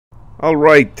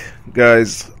Alright,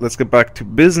 guys, let's get back to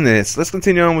business. Let's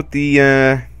continue on with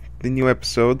the new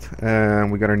episode.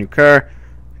 We got our new car,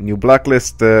 a new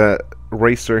blacklist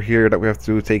racer here that we have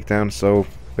to take down. So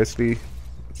basically,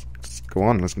 let's go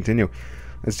on. Let's continue.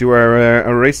 Let's do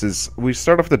our races. We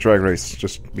start off the drag race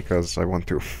just because I want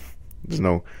to. There's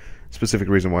no specific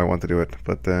reason why I want to do it,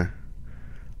 but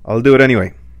I'll do it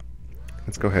anyway.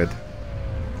 Let's go ahead.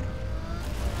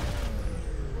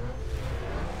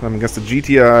 I'm against the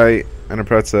GTI and a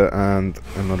Preza and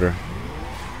another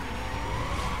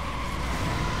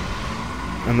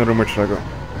Murcielago.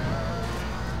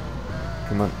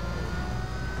 Come on.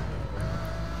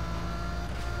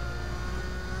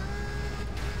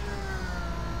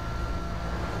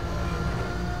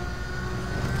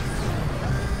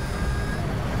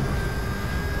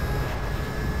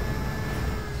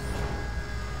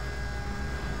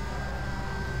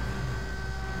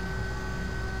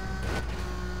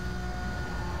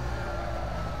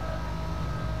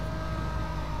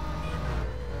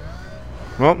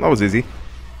 Well, that was easy.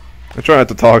 I try not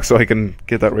to talk so I can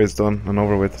get that race done and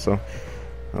over with, so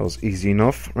that was easy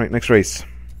enough. Right, next race.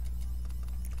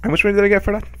 How much money did I get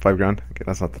for that? 5 grand. Okay,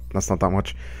 that's not that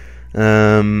much.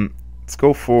 Let's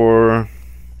go for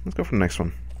the next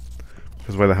one.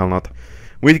 Because why the hell not?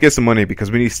 We need to get some money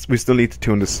because we still need to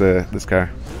tune this this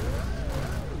car.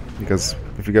 Because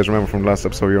if you guys remember from the last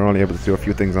episode, you're only able to do a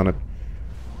few things on it.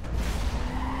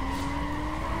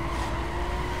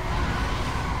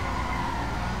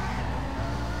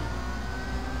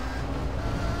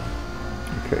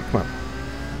 Okay, come on.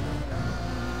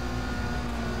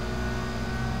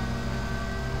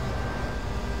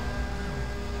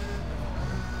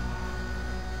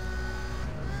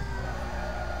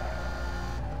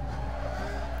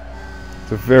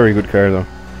 It's a very good car, though.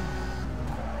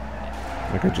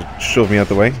 Like, it just shoved me out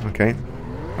the way. Okay.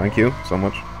 Thank you so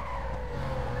much.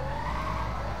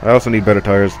 I also need better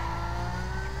tires.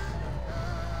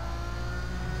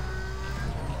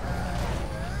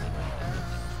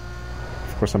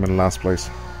 Of course, I'm in last place.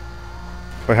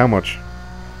 By how much?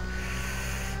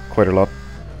 Quite a lot.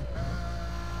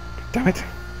 Damn it!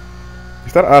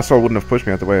 If that asshole wouldn't have pushed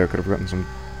me out the way, I could have gotten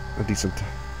a decent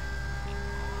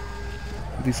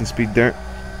speed there.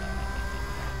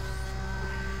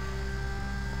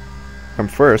 I'm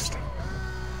first.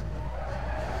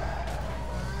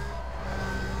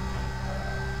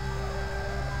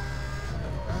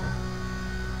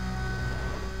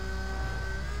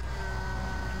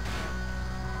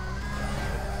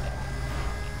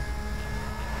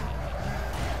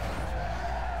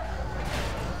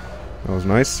 That was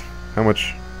nice. How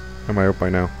much am I up by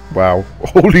now? Wow.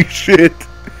 Holy shit!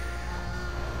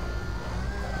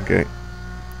 Okay.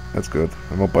 That's good.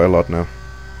 I'm up by a lot now.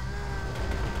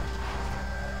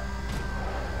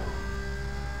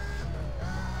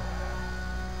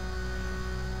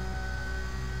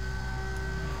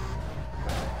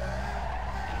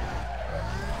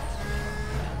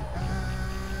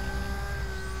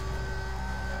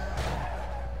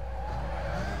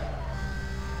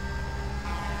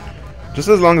 Just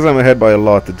as long as I'm ahead by a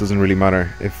lot, it doesn't really matter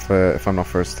if I'm not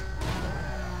first.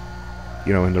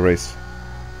 You know, in the race.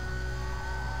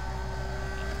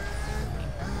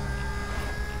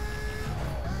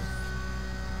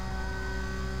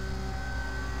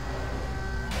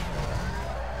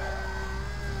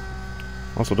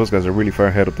 Also, those guys are really far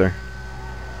ahead up there.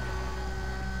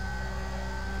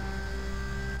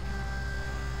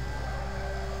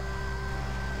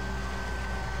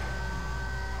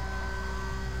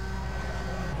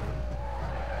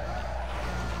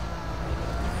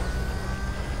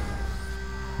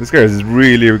 This guy is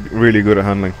really, really good at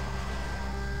handling.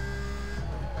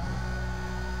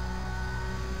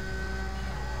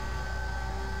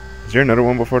 Is there another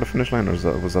one before the finish line, or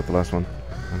was that the last one?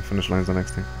 And finish line's the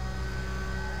next thing.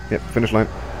 Yep, finish line.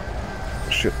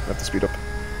 Shit, I have to speed up.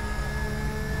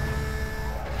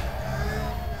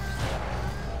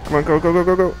 Come on, go, go, go,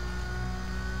 go, go.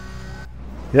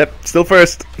 Yep, still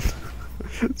first.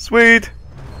 Sweet.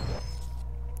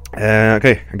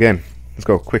 Okay, again. Let's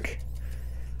go, quick.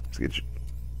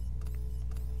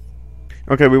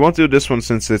 Okay, we want to do this one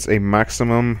since it's a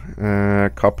maximum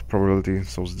cop probability.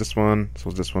 So is this one, so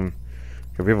is this one.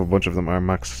 Okay, we have a bunch of them are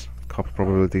max cop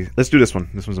probability. Let's do this one.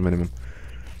 This one's a minimum.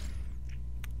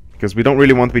 Because we don't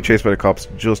really want to be chased by the cops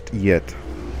just yet.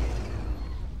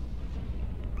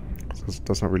 So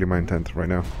that's not really my intent right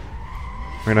now.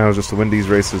 Right now is just to win these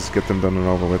races, get them done and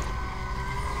over with.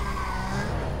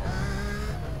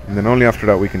 And then only after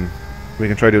that we can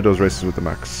try to do those races with the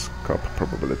max cop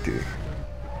probability.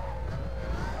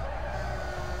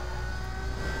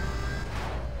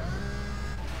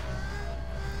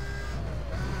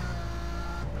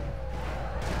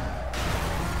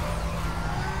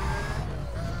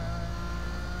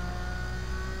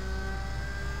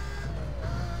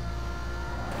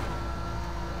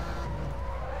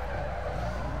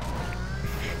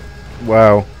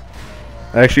 Wow.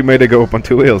 I actually made it go up on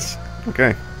 2 wheels.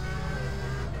 Okay.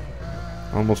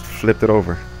 Almost flipped it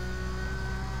over.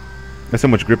 That's how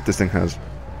much grip this thing has.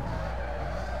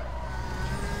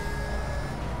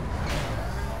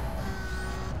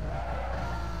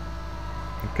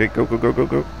 Okay, go, go, go, go,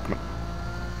 go. Come on.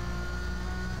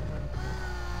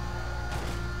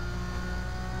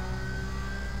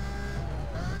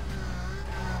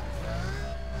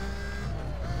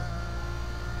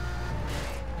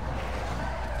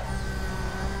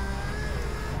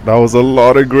 That was a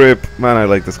lot of grip. Man, I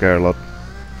like this car a lot.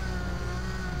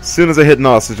 As soon as I hit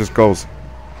NOS, it just goes.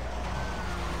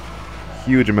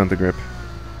 Huge amount of grip.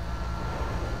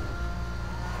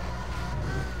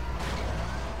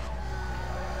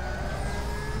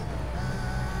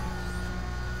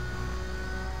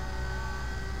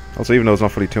 Also, even though it's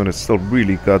not fully tuned, it's still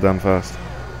really goddamn fast.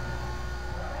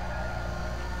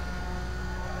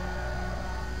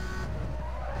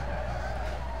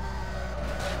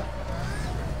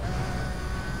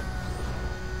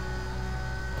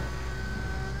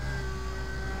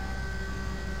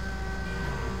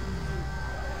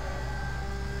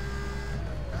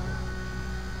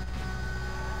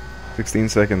 "16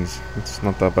 seconds. It's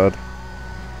not that bad."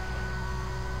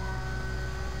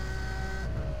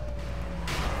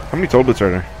 How many toll bits are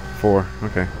there? 4.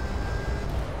 Okay.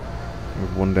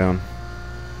 With 1 down.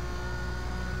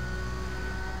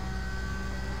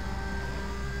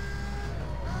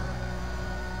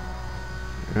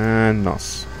 And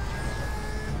NOS.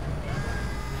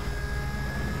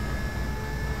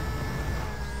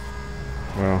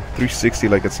 Wow, 360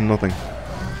 like it's nothing.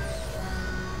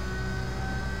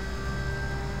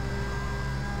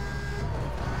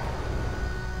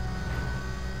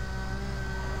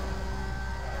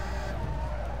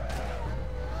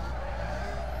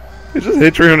 It just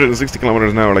hit 360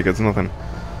 kilometers an hour like it's nothing.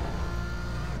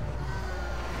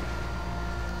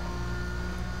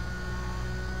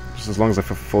 Just as long as I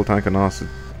have a full tank of NOS,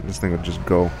 this thing would just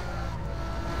go.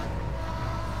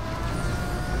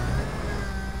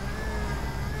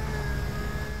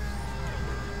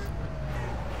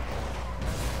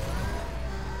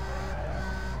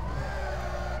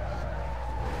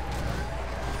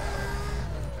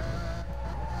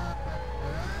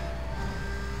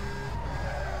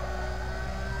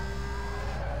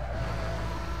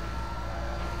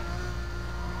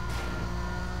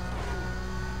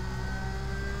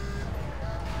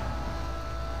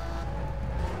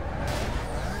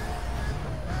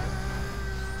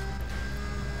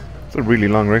 It's a really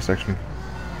long race, actually.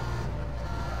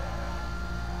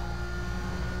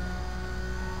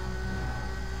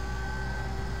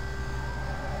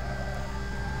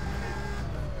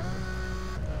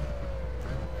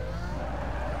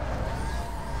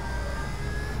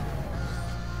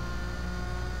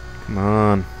 Come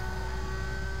on.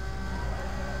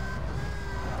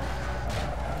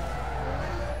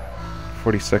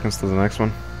 "40 seconds to the next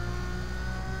one."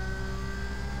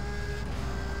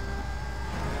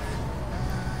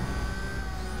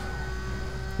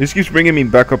 This keeps bringing me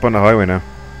back up on the highway now.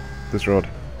 This road.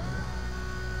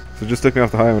 So it just took me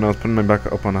off the highway and I was putting me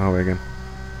back up on the highway again.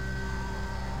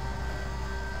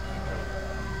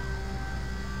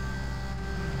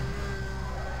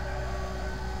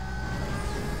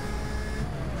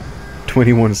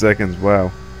 "21 seconds,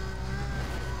 wow.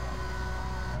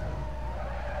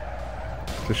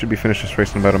 This should be finished this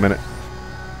race in about a minute.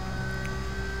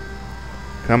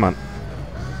 Come on.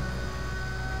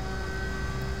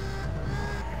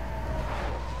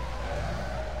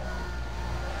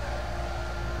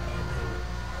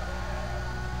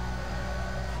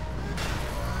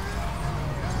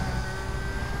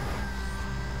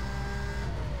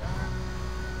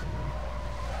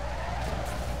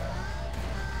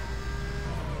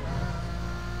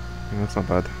 That's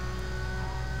not bad.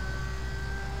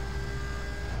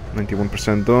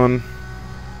 91% done.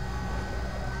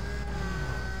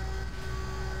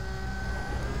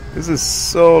 This is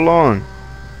so long.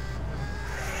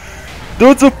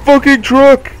 That's a fucking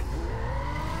truck!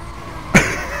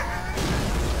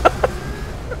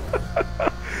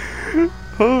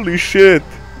 Holy shit.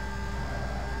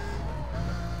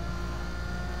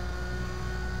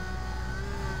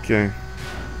 Okay.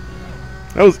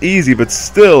 That was easy, but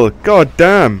still, god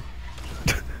damn.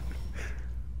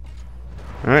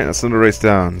 Alright, that's another race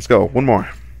down. Let's go. One more.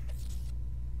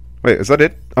 Wait, is that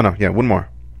it? Oh no, yeah, one more.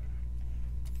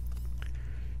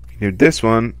 Do this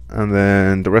one, and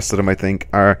then the rest of them I think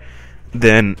are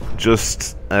then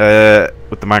just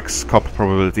with the max cup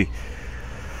probability.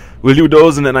 We'll do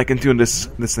those and then I can tune this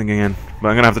thing again. But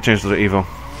I'm gonna have to change to the Evo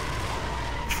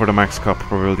for the max cup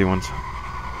probability ones.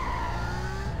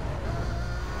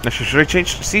 Actually, should I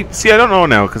change? See, I don't know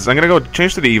now because I'm gonna go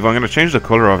change to the Evo. I'm gonna change the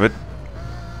color of it,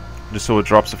 just so it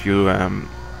drops a few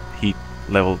heat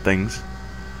level things.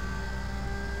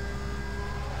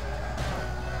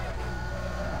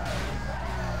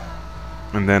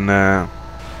 And then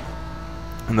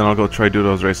I'll go try do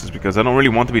those races because I don't really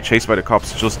want to be chased by the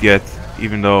cops just yet.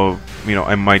 Even though, you know,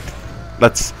 I might.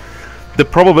 The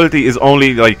probability is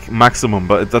only like maximum,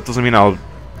 but that doesn't mean I'll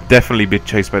definitely be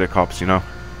chased by the cops, you know,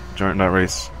 during that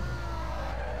race.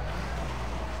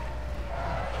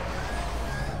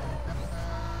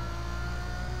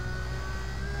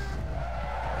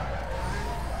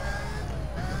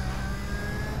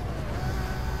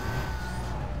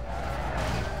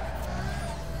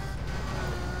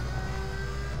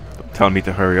 Don't tell me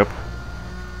to hurry up.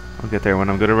 I'll get there when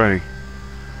I'm good and ready.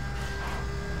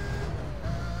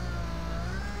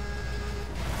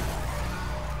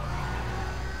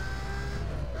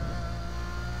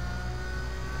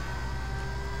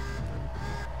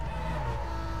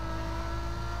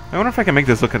 I wonder if I can make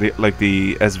this look like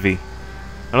the SV.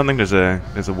 I don't think there's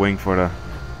a wing for that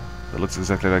looks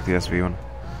exactly like the SV one,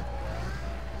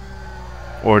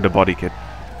 or the body kit,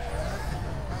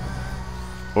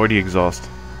 or the exhaust.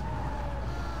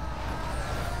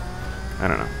 I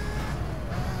don't know.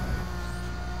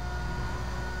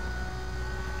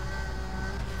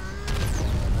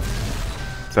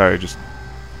 Sorry, I just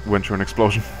went through an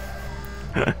explosion.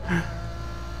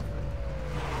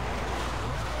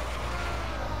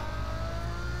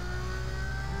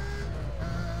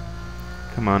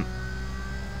 Come on.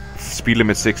 Speed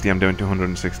limit 60, I'm doing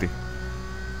 260.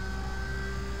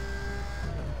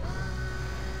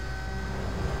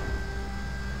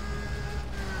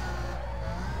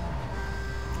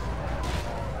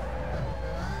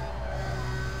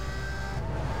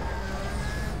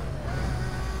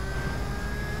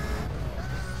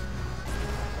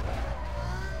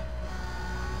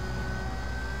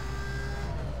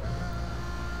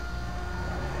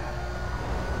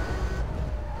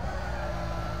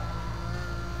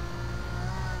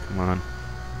 Come on.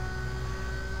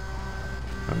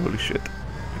 Oh, holy shit.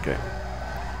 Okay.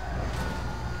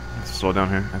 Let's slow down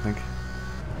here, I think.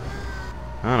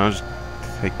 I don't know, just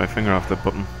take my finger off the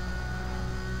button.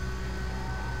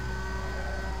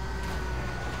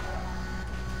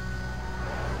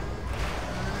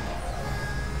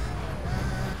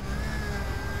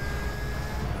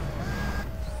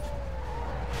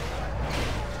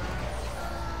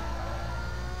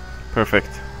 Perfect.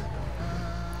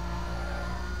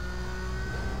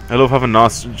 I love having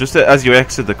NOS. Just as you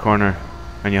exit the corner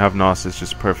and you have NOS, it's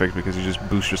just perfect because you just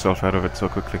boost yourself out of it so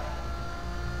quickly.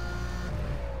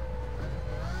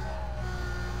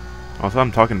 Also,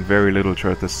 I'm talking very little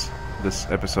throughout this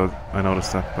episode. I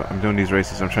noticed that, but I'm doing these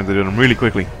races. I'm trying to do them really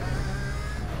quickly.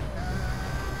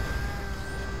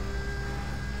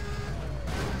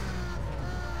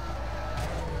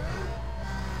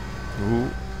 Ooh.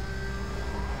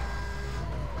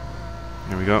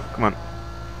 Here we go. Come on.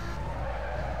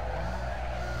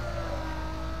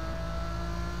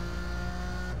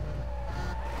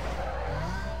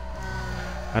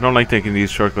 I don't like taking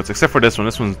these shortcuts, except for this one.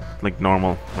 This one's like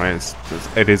normal, right?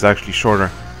 It is actually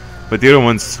shorter, but the other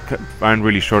ones aren't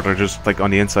really short. They're just like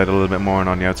on the inside a little bit more and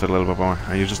on the outside a little bit more,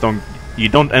 and you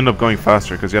don't end up going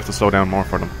faster because you have to slow down more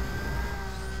for them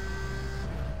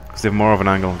because they have more of an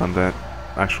angle than the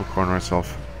actual corner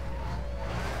itself.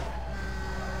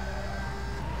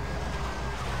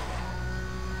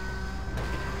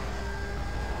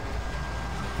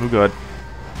 Oh god.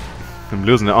 I'm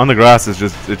losing it. On the grass, it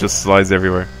just slides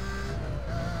everywhere.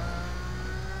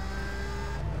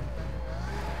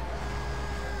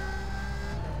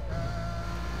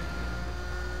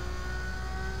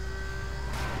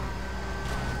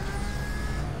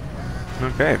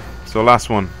 Okay, so last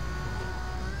one,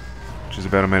 which is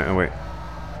about a minute away.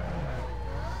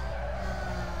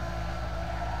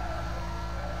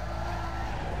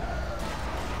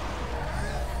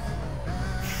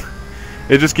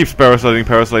 It just keeps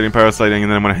parasliding,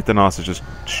 and then when I hit the NOS, it just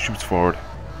shoots forward.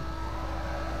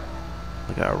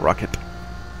 Like a rocket.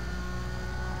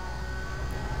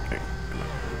 Okay.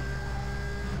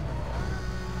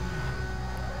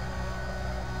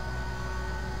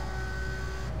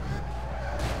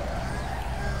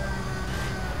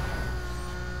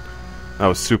 That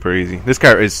was super easy. This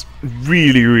car is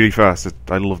really, really fast.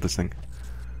 I love this thing.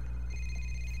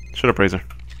 Shut up, Razor.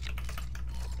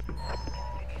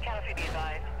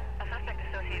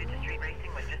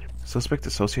 Suspect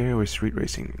associated with street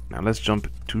racing. Now let's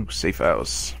jump to safe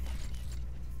house.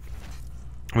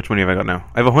 Which money have I got now?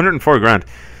 I have 104 grand.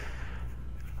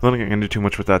 I don't think I can do too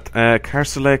much with that. Car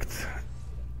select.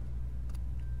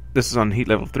 This is on heat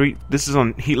level 3. This is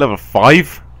on heat level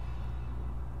 5?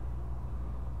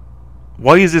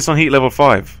 Why is this on heat level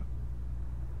 5?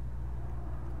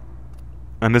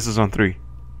 And this is on 3.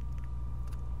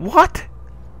 What?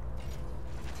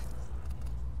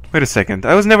 Wait a second.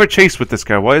 I was never chased with this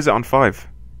car. Why is it on 5?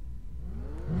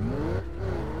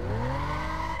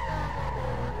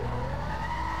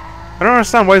 I don't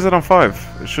understand. Why is it on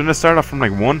 5? Shouldn't it start off from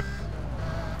like 1?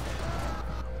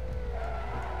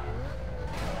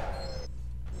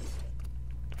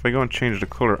 If I go and change the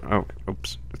color... Oh,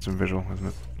 oops. It's invisible, isn't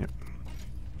it? Yep.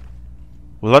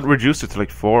 Will that reduce it to like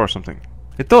 4 or something?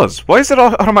 It does. Why is it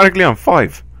automatically on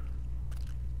 5?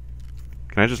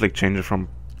 Can I just like change it from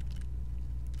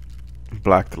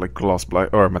black to like gloss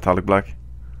black or metallic black?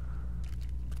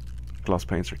 Gloss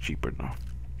paints are cheaper now.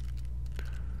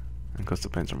 And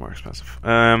custom paints are more expensive.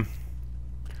 Let's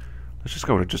just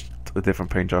go with just a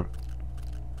different paint job.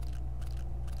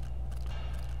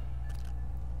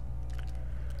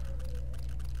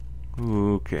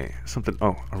 Okay, something.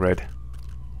 Oh, a red.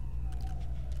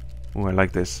 Oh, I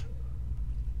like this.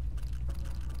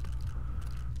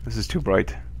 This is too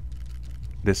bright.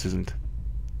 This isn't.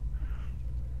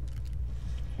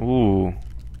 Ooh.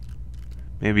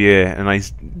 Maybe a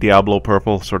nice Diablo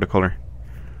purple sort of color.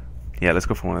 Yeah, let's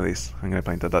go for one of these. I'm gonna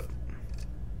paint that.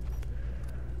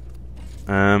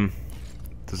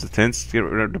 Does the tints get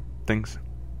rid of the things?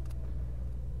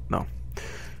 No.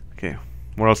 Okay.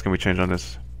 What else can we change on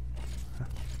this?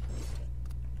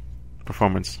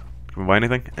 Performance. Can we buy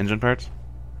anything? Engine parts?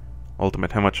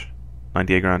 Ultimate. How much?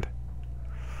 98 grand.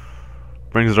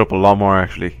 Brings it up a lot more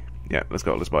actually. Yeah, let's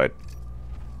go. Let's buy it.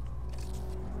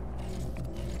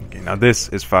 Okay, now this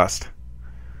is fast.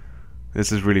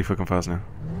 This is really fucking fast now.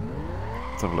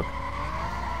 Let's have a look.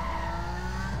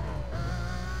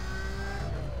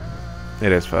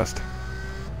 It is fast.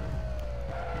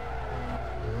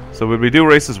 So will we do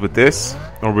races with this,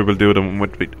 or we will do them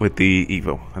with the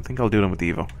Evo? I think I'll do them with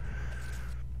the Evo.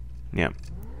 Yeah.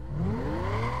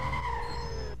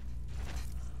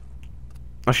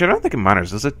 Actually, I don't think it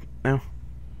matters, does it? No.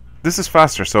 This is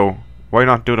faster, so why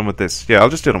not do them with this? Yeah, I'll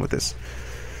just do them with this.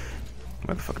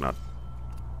 Why the fuck not?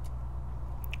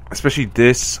 Especially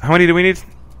this. How many do we need?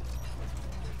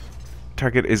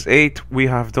 Target is 8. We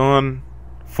have done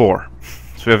 4.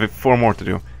 So we have 4 more to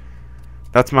do.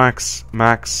 That's max,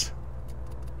 max,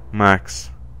 max.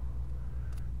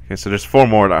 Okay, so there's 4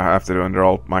 more that I have to do, and they're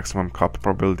all maximum cop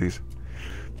probabilities.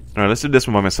 Alright, let's do this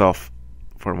one by myself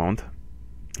for a moment.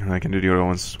 And I can do the other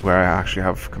ones where I actually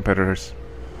have competitors.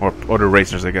 Or other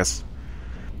racers, I guess,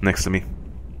 next to me.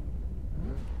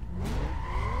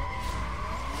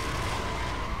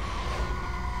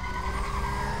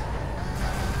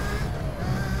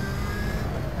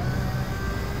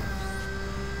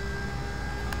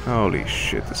 Holy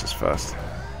shit, this is fast.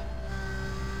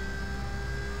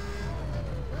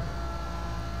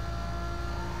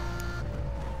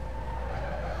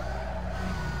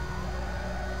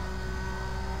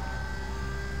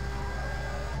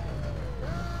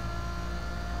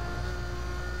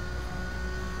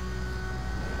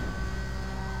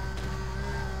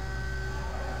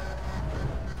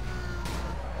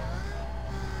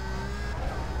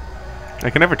 I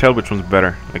can never tell which one's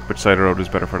better, like which side of the road is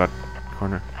better for that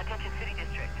corner. Attention City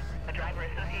District. A driver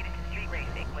associated to street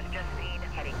racing was just seen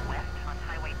heading west on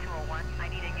Highway 201. I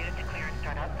need a unit to clear and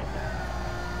start up.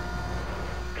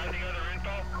 Got any other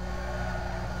info?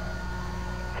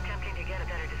 Attempting to get a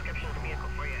better description of the vehicle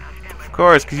for you. I'll stand by. Of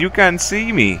course, because you can't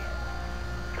see me.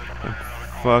 I'm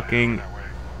fucking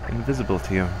invisible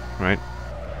to you, right?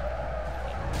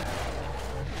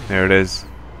 There it is.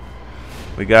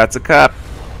 We got a cop.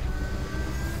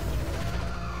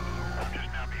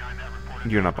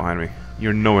 You're not behind me.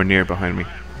 You're nowhere near behind me.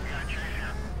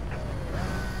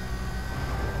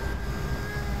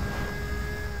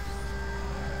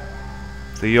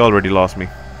 So you already lost me.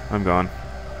 I'm gone.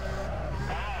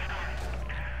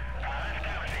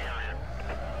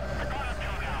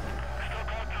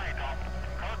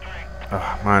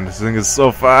 Oh man, this thing is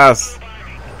so fast.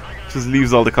 Just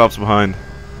leaves all the cops behind.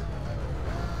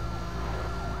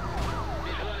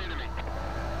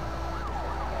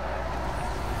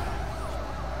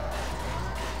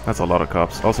 That's a lot of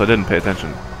cops. Also, I didn't pay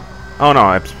attention. Oh no,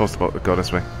 I'm supposed to go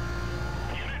this way.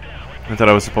 I thought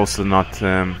I was supposed to not.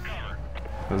 I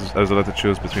was allowed to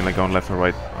choose between like going left or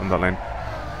right on that lane.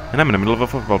 And I'm in the middle of a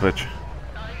football pitch.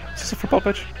 Is this a football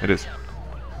pitch? It is.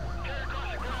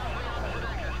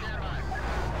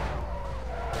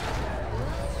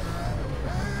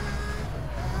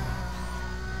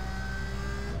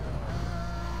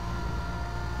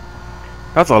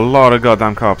 That's a lot of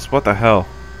goddamn cops. What the hell?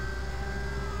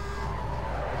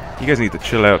 You guys need to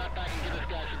chill out.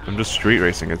 I'm just street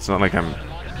racing. It's not like I'm...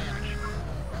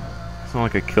 It's not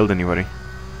like I killed anybody.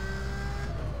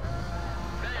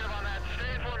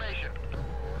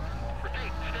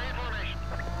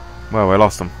 Wow, I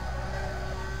lost them.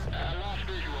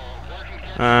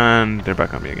 And they're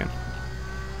back on me again.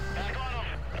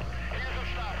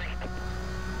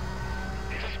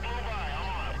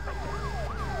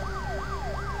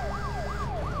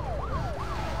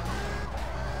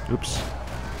 Oops.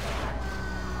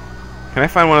 Can I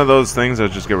find one of those things or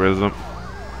just get rid of them?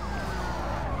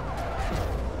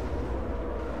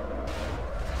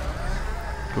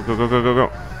 Go, go, go, go, go,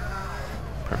 go.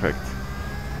 Perfect.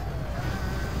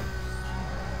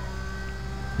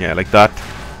 Yeah, like that.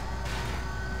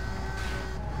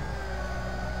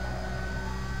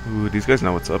 Ooh, these guys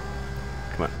know what's up.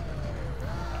 Come on.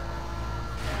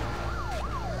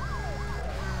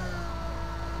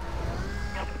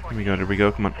 Here we go, there we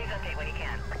go, come on.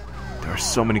 There are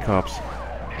so many cops.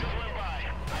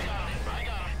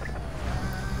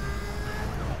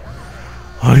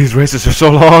 Oh, these races are so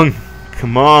long.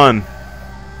 Come on.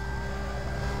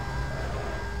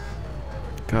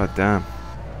 God damn.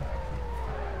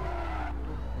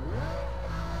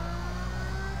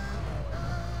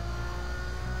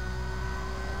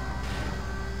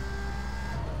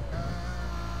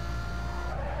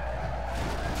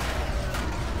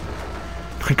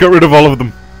 I got rid of all of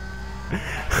them.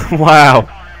 Wow.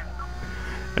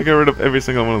 I got rid of every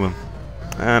single one of them.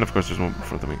 And of course there's one in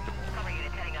front of me.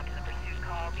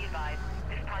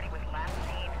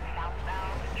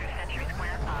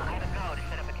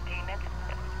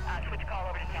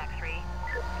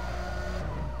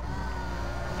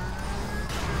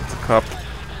 It's a cop.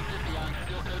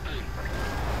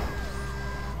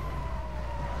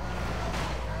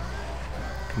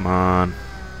 Come on.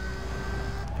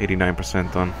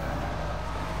 89% done.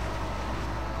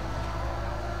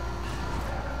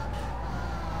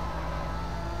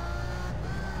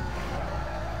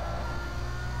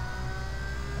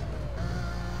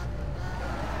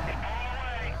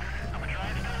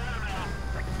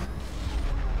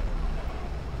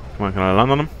 Come on, can I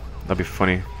land on him? That'd be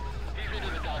funny.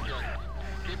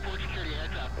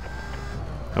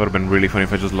 That would have been really funny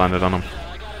if I just landed on him.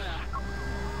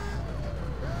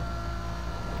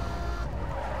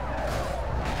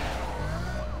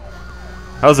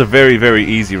 That was a very, very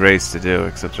easy race to do,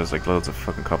 except there's like loads of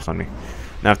fucking cops on me.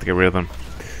 Now I have to get rid of them.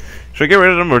 Should I get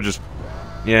rid of them or just...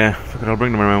 Yeah, fuck it, I'll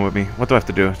bring them around with me. What do I have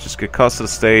to do? Just get cost to the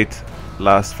state,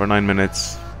 last for 9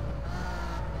 minutes.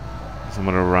 Some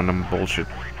other random bullshit.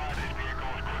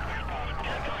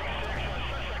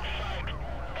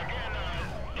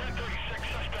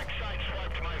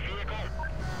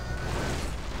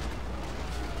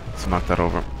 Let's knock that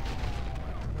over.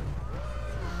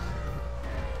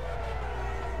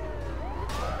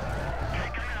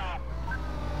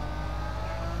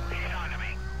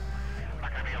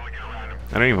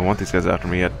 I don't even want these guys after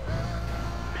me yet.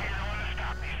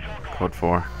 Code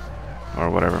 4. Or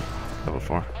whatever. Level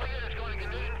 4.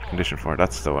 Condition 4.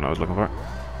 That's the one I was looking for.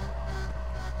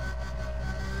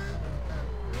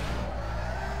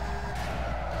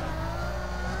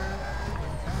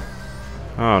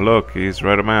 Oh, look. He's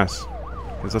right at mass.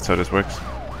 Because that's how this works.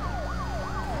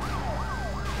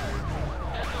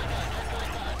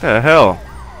 The hell?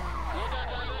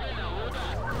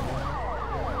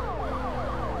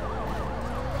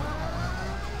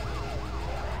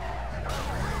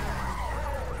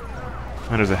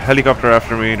 And there's a helicopter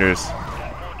after me, there's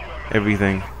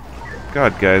everything.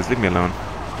 God, guys, leave me alone.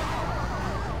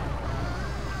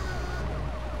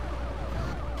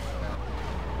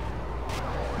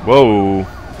 Whoa.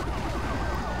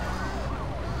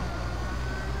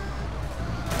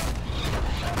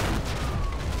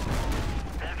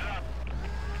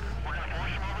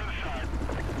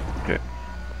 Okay.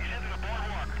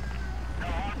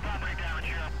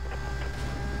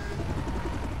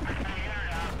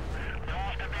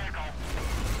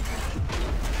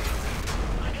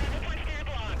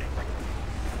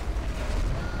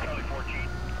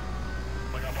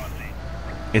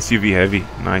 SUV heavy,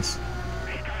 nice.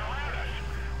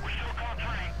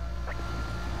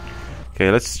 Okay,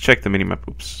 let's check the minimap.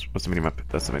 Oops, what's the minimap?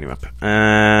 That's the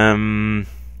minimap.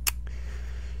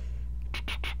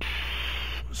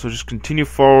 So just continue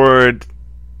forward,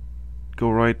 go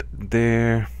right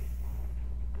there,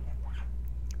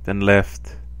 then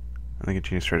left, and then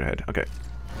continue straight ahead. Okay,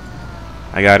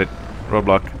 I got it.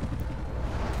 Roadblock.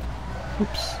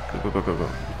 Oops, go, go, go, go, go.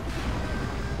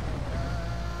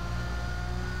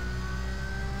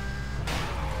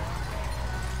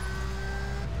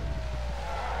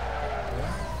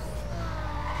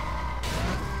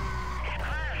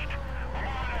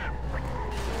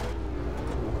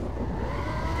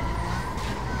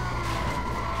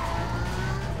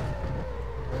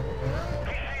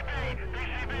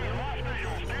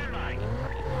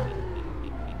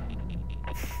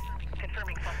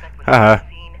 Haha.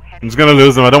 I'm just gonna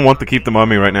lose them. I don't want to keep them on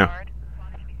me right now.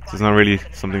 This is not really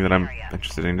something that I'm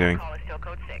interested in doing.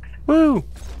 Woo!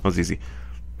 That was easy.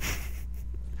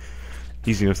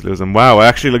 Easy enough to lose them. Wow, I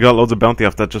actually got loads of bounty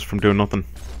off that just from doing nothing.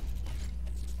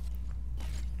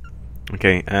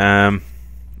 Okay,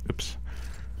 oops.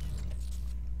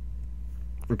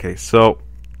 Okay, so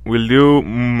we'll do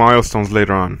milestones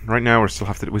later on. Right now we still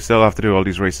have to do all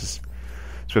these races.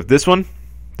 So we have this one.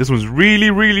 This one's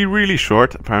really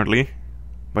short, apparently,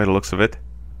 by the looks of it.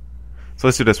 So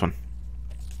let's do this one.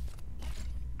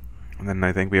 And then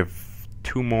I think we have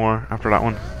 2 more after that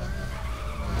one.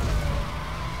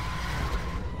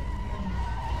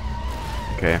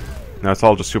 Okay, now it's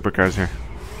all just supercars here.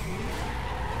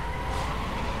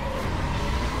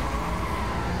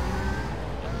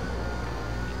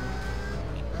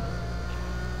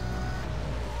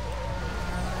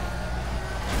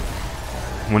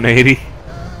 $180.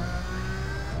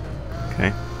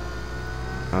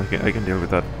 Okay, I can deal with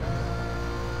that.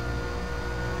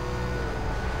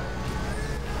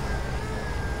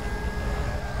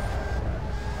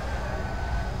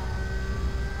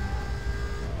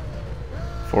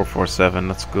 $447.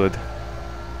 That's good.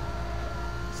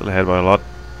 Still ahead by a lot.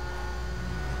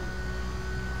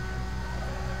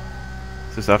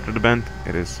 Is this after the bend?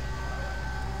 It is.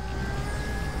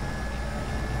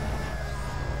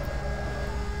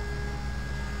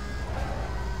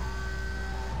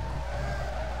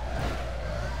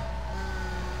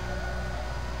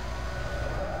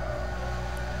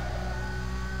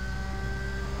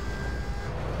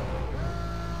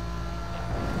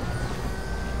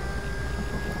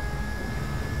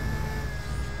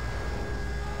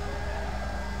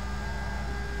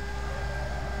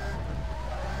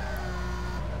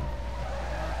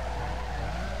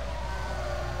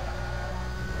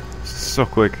 So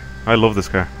quick. I love this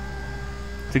car.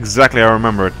 It's exactly how I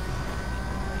remember it.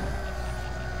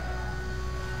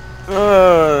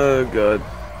 Oh god.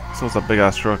 So it's a big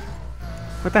ass truck.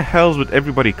 What the hell's with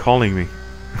everybody calling me?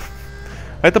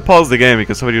 I had to pause the game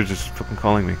because somebody was just fucking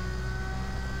calling me.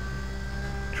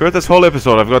 Throughout this whole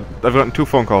episode I've gotten 2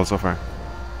 phone calls so far.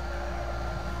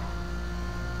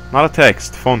 Not a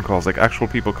text, phone calls, like actual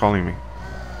people calling me.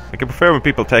 I can prefer when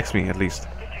people text me at least.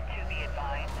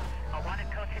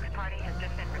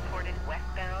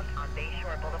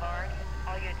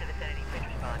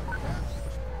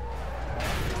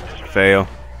 Fail.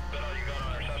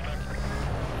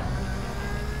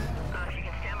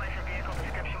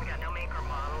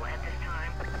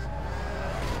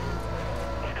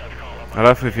 I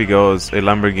love if he goes a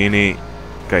Lamborghini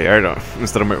Gallardo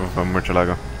instead of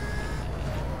Murcielago.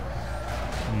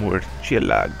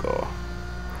 Murcielago.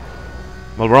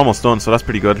 Well, we're almost done, so that's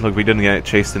pretty good. Look, we didn't get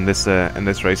chased in this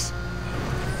race,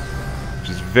 which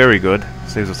is very good.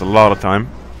 Saves us a lot of time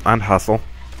and hassle.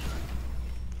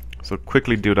 So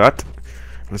quickly do that.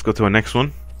 Let's go to our next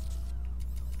one.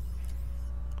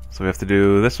 So we have to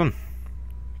do this one.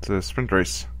 It's a sprint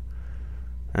race.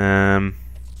 And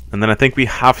then I think we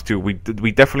have to. We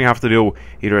definitely have to do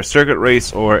either a circuit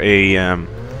race or a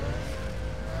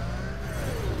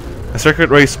circuit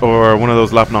race or one of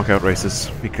those lap knockout races,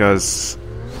 because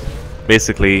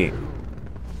basically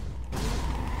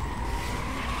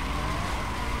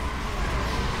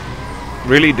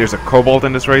really there's a cobalt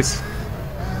in this race.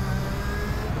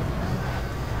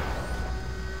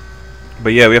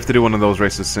 But yeah, we have to do one of those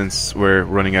races since we're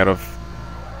running out of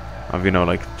you know,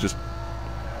 like just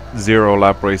 0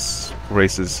 lap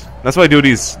races. That's why I do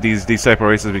these type of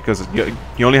races, because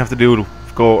you only have to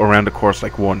go around the course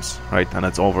like once, right, and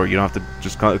it's over. You don't have to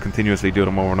just continuously do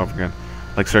them over and over again,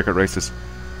 like circuit races.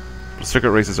 But circuit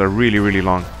races are really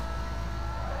long.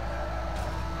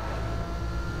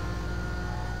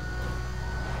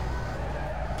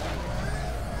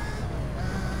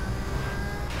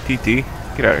 TT,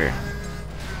 get out of here.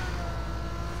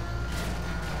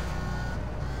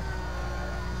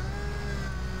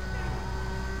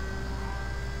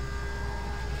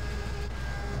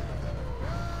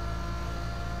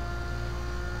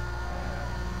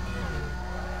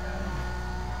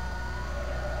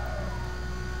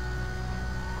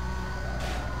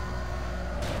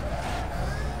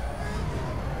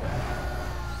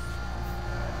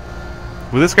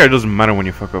 Well, this guy doesn't matter when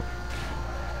you fuck up.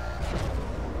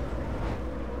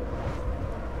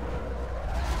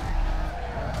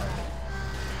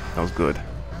 That was good.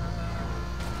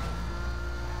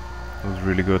 That was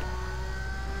really good.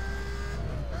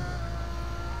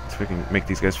 Let's see if we can make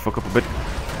these guys fuck up a bit.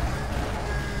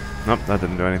 Nope, that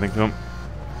didn't do anything to them.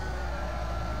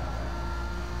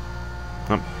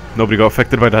 Nope, nobody got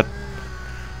affected by that.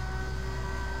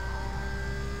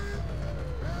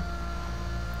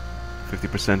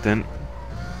 50% in.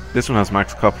 This one has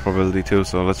max cop probability too,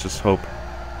 so let's just hope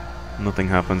nothing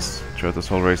happens throughout this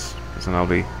whole race, because then I'll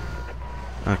be...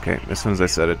 Okay, as soon as I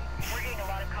said it. We're getting a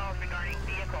lot of calls regarding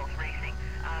vehicles racing.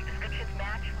 Descriptions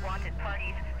match wanted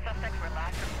parties. Suspects were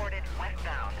last reported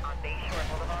westbound on Bayshore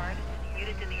Boulevard.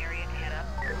 Units in the area to head up.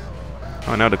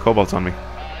 Oh, now the cobalt's on me.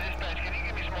 Dispatch, can you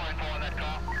give me some more info on that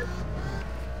call?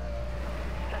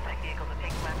 Suspect vehicle's a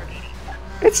pink Lamborghini.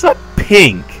 It's not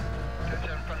pink!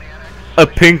 A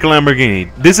pink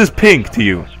Lamborghini. This is pink to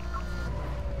you.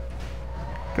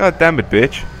 God damn it,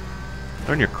 bitch.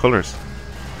 Learn your colors.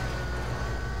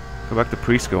 Go back to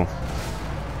preschool.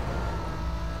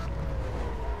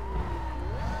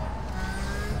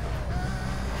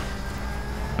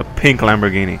 A pink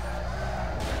Lamborghini.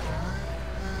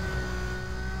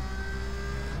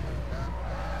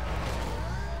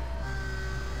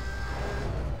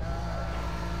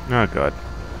 Oh god.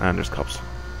 And there's cops.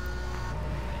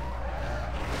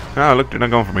 Ah, look, they're not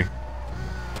going for me.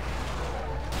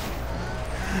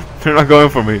 They're not going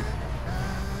for me.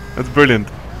 That's brilliant.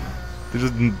 They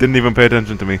just didn't even pay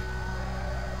attention to me.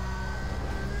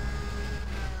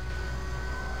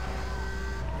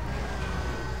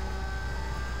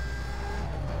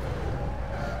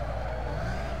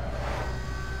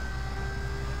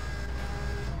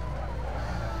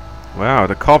 Wow,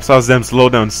 the cops asked them slow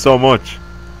down so much.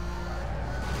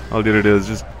 All they do is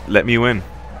just let me win.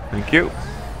 Thank you.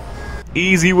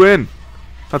 Easy win.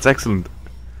 That's excellent.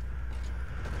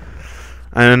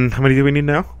 And how many do we need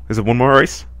now? Is it one more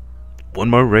race? One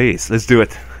more race. Let's do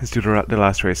it. Let's do the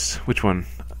last race. Which one?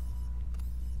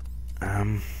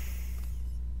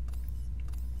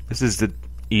 This is the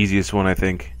easiest one, I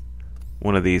think.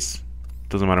 One of these.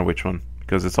 Doesn't matter which one,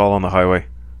 because it's all on the highway.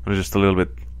 And it's just a little bit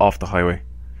off the highway.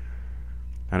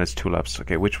 And it's 2 laps.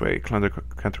 Okay, which way?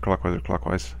 Counterclockwise or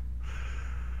clockwise?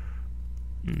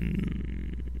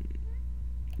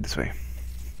 This way.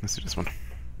 Let's do this one.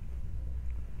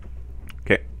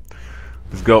 Okay,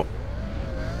 let's go.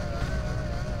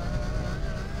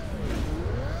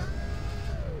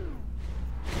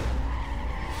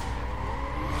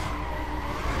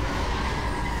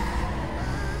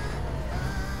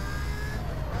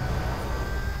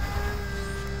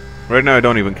 Right now I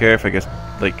don't even care if I get,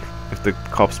 like, if the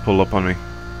cops pull up on me,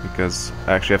 because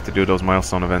I actually have to do those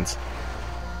milestone events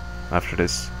after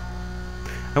this.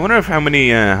 I wonder if how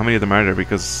many of them are there,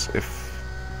 because if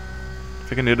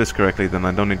I can do this correctly, then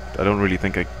I don't really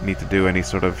think I need to do any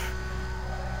sort of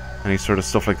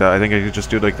stuff like that. I think I could just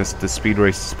do like the speed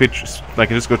race, I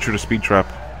can just go through the speed trap,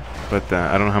 but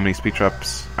I don't know how many speed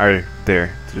traps are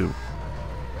there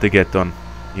to get done,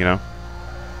 you know.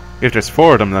 If there's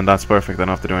 4 of them, then that's perfect. I don't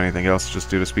have to do anything else. Just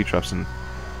do the speed traps and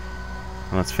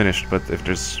that's finished. But if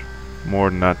there's more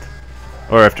than that,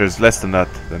 or if there's less than that,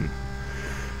 then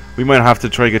we might have to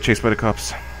try to get chased by the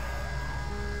cops.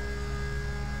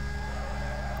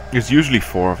 There's usually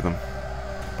 4 of them,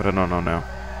 but I don't know now.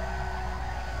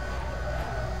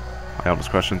 I almost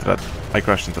crashed into that. I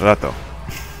crashed into that though.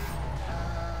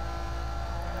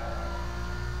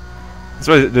 That's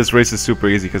why this race is super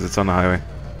easy, because it's on the highway.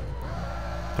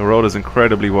 The road is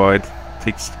incredibly wide. It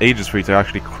takes ages for you to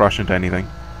actually crash into anything.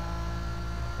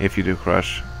 If you do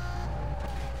crash.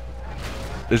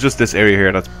 There's just this area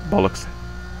here that's bollocks.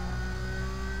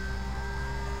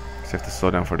 So you have to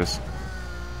slow down for this.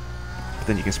 But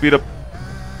then you can speed up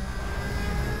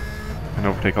and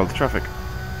overtake all the traffic.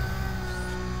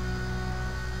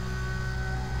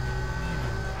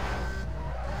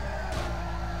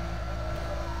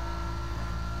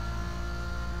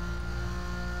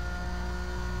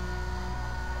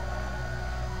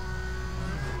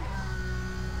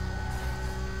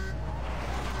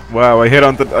 Wow, I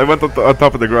went on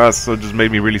top of the grass, so it just made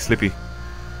me really slippy.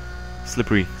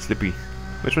 Slippery.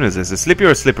 Which one is this? Is it slippy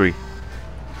or slippery?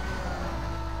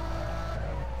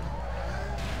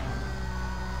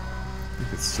 I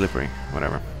think it's slippery.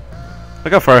 Whatever.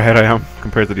 Look how far ahead I am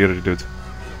compared to the other dudes.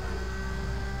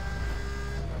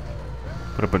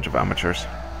 What a bunch of amateurs.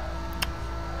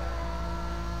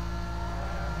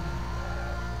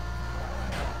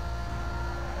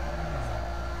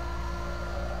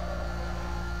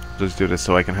 Just do this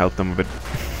so I can help them a bit.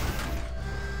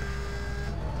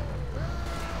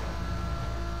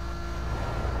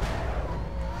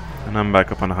 And I'm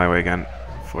back up on the highway again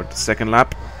for the second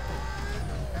lap.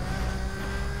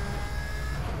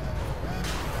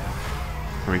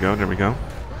 There we go, there we go.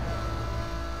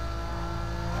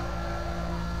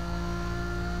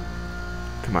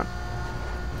 Come on.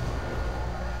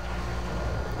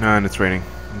 And it's raining.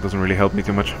 It doesn't really help me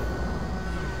too much.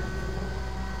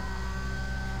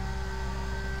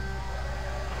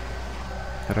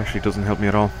 That actually doesn't help me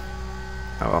at all.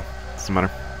 Oh well, doesn't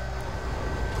matter.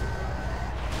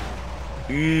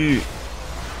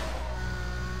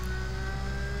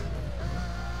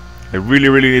 I really,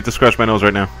 really need to scratch my nose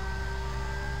right now.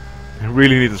 I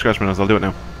really need to scratch my nose. I'll do it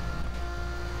now.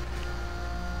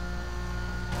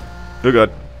 Oh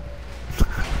god.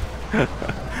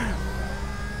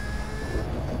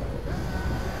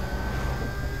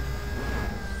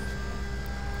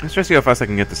 Let's try to see how fast I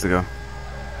can get this to go.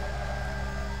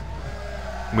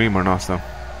 We need more NOS though.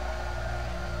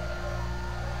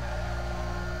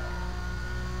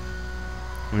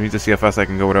 We need to see how fast I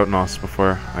can go without NOS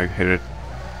before I hit it.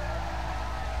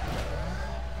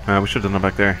 We should have done it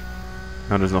back there.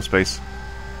 Now there's no space.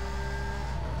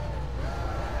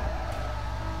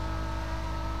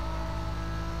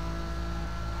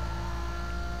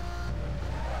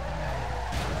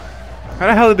 How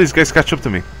the hell did these guys catch up to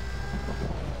me?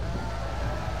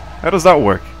 How does that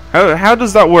work? How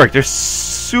does that work? They're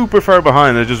super far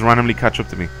behind. They just randomly catch up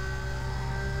to me.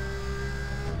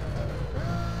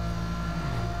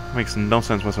 Makes no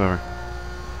sense whatsoever.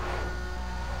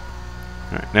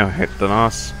 Alright, now hit the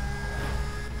NOS.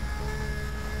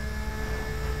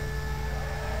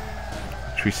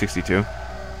 362.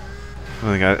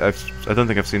 I don't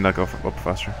think I've seen that go up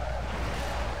faster.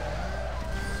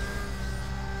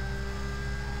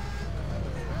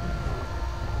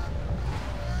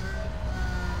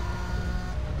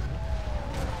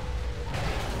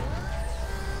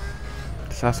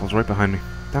 This asshole's right behind me.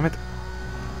 Damn it.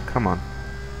 Come on.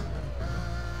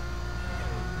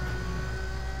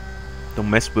 Don't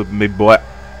mess with me, boy.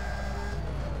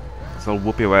 Cause I'll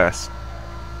whoop your ass.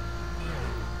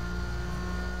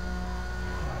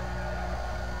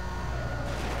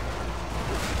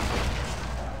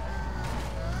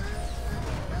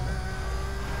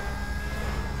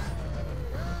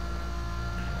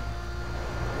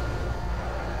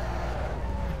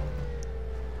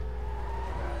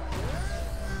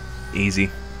 Easy.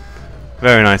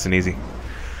 Very nice and easy.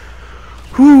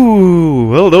 Whew,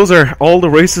 well, those are all the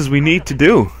races we need to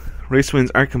do. Race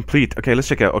wins are complete. Okay, let's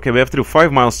check out. Okay, we have to do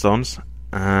 5 milestones,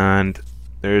 and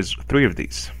there's 3 of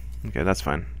these. Okay, that's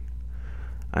fine.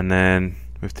 And then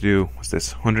we have to do, what's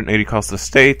this? 180 cost to the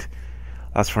state.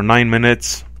 That's for 9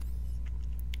 minutes.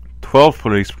 12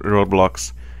 police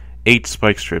roadblocks. 8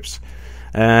 spike strips.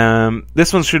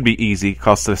 This one should be easy,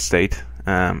 cost to the state.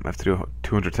 I have to do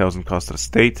 200,000 cost to the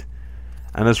state.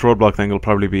 And this roadblock thing will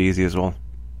probably be easy as well.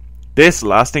 This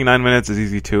lasting 9 minutes is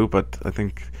easy too, but I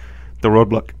think the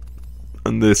roadblock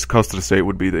and this cost to the state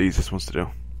would be the easiest ones to do.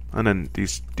 And then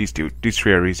these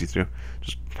 3 are easy to do.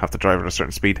 Just have to drive at a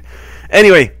certain speed.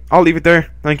 Anyway, I'll leave it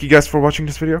there. Thank you guys for watching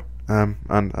this video.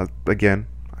 And again,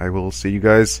 I will see you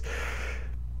guys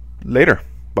later.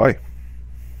 Bye.